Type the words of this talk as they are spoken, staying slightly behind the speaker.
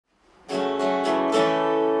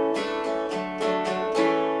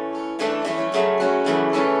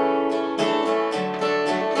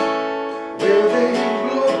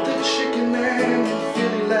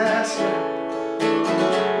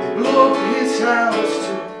towels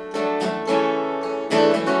too.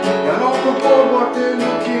 Down on the boardwalk they're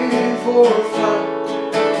looking for a fight.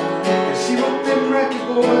 They see what them racket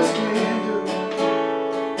boys can do.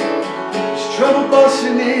 There's trouble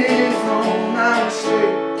busting in from out of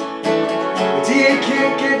state. The DA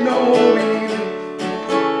can't get no relief.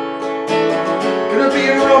 Gonna be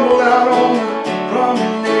a rumble out on the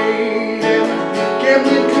promenade, and the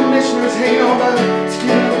gambling commissioners hang on by the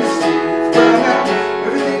skin of his teeth. Right now,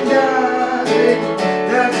 everything dies, baby,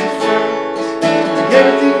 that's a fact. And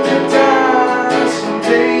everything that dies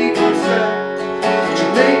someday comes back. Put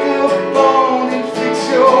your makeup on and fix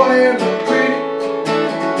your hair look pretty.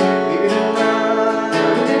 Maybe tonight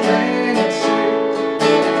in Atlantic City.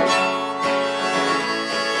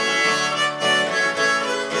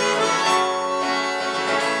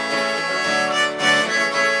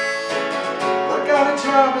 I got a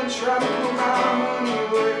job and try to put my money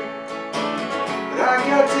away, but I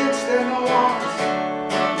got debts that no one's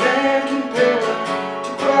man can pay.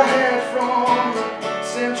 Took what I had from the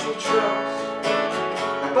Central Trust.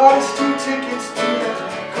 I bought us 2 tickets to that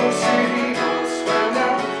Coast City bus. Well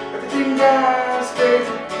now, everything dies,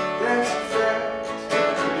 baby, that's a fact.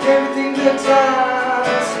 And everything that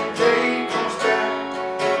dies someday comes back.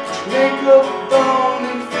 Put your makeup on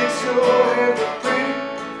and fix your hair look pretty.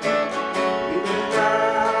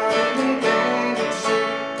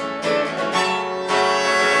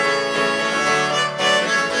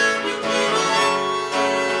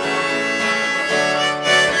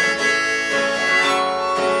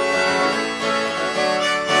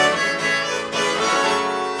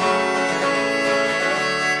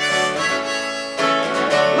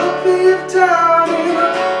 Time